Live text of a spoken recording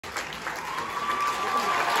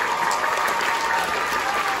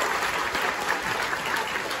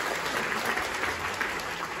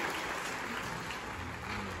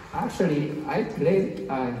Actually, I played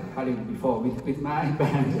Hollywood before with my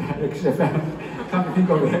band, Yoshiki band. Come to think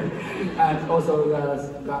of it, and also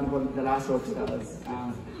the band called the Last Rock Stars.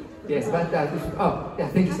 Yes, but oh yeah,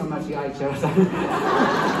 thank you so much, guys. We're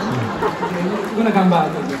gonna come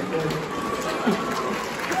back again.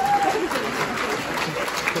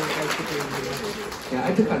 Yeah,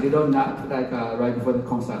 I took a little nap like right before the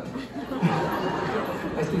concert.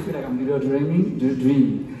 I still feel like I'm a little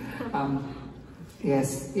dreaming.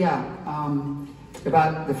 Yes, yeah.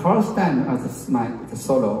 About the first time as the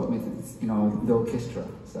solo with the orchestra.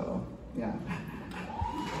 So yeah.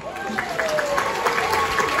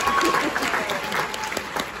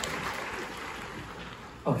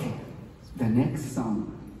 Okay, the next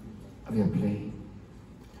song I will play.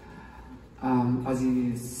 As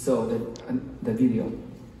you saw the video,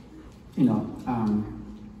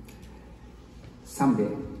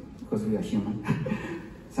 someday, because we are human,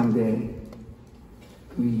 someday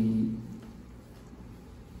we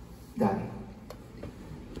die.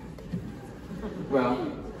 Well,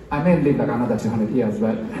 I may live like another 200 years,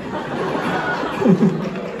 but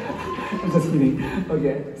I'm just kidding.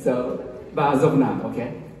 Okay, so, but as of now,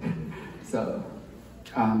 okay? So,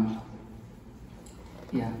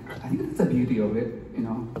 yeah, I think that's the beauty of it,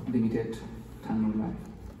 limited time of life.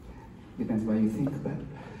 Depends what you think, but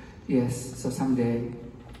yes, so someday,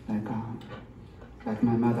 like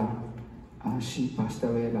my mother, she passed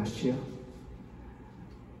away last year.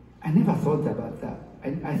 I never thought about that.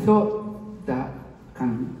 I thought that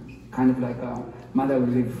kind of like a mother will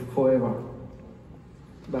live forever,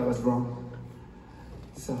 but I was wrong.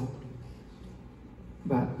 So,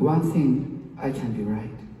 but one thing I can be right.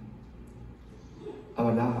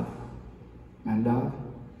 Our love, my love,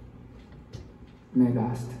 may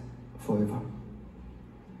last forever.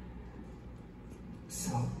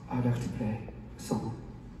 So I'd like to play a song.